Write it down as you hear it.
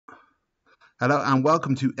Hello and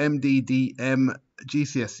welcome to MDDM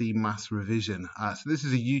GCSE Maths Revision. So this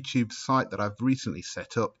is a YouTube site that I've recently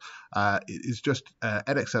set up. It is just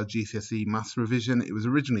Edexcel GCSE Maths Revision. It was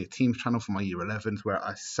originally a Teams channel for my Year 11s where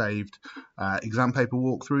I saved exam paper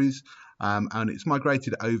walkthroughs, and it's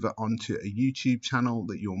migrated over onto a YouTube channel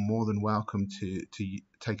that you're more than welcome to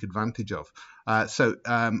take advantage of.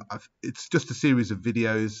 It's just a series of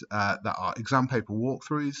videos that are exam paper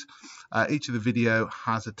walkthroughs. Each of the video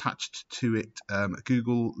has attached to it a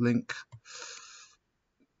Google link.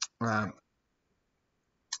 The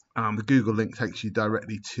Google link takes you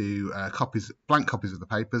directly to blank copies of the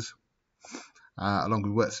papers, along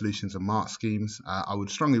with work solutions and mark schemes. I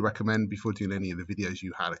would strongly recommend before doing any of the videos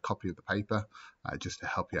you had a copy of the paper, just to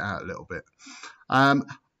help you out a little bit. Other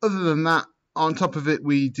than that, on top of it,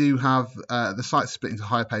 we do have the site split into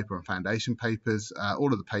higher paper and foundation papers.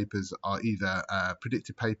 All of the papers are either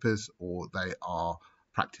predicted papers or they are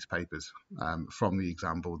practice papers from the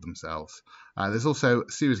exam board themselves. There's also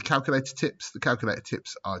a series of calculator tips. The calculator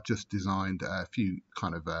tips are just designed a few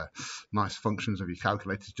kind of nice functions of your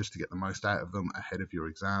calculators just to get the most out of them ahead of your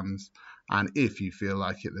exams. And if you feel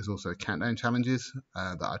like it, there's also countdown challenges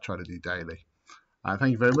that I try to do daily.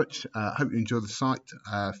 Thank you very much. Hope you enjoy the site.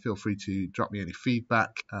 Feel free to drop me any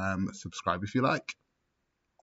feedback. Subscribe if you like.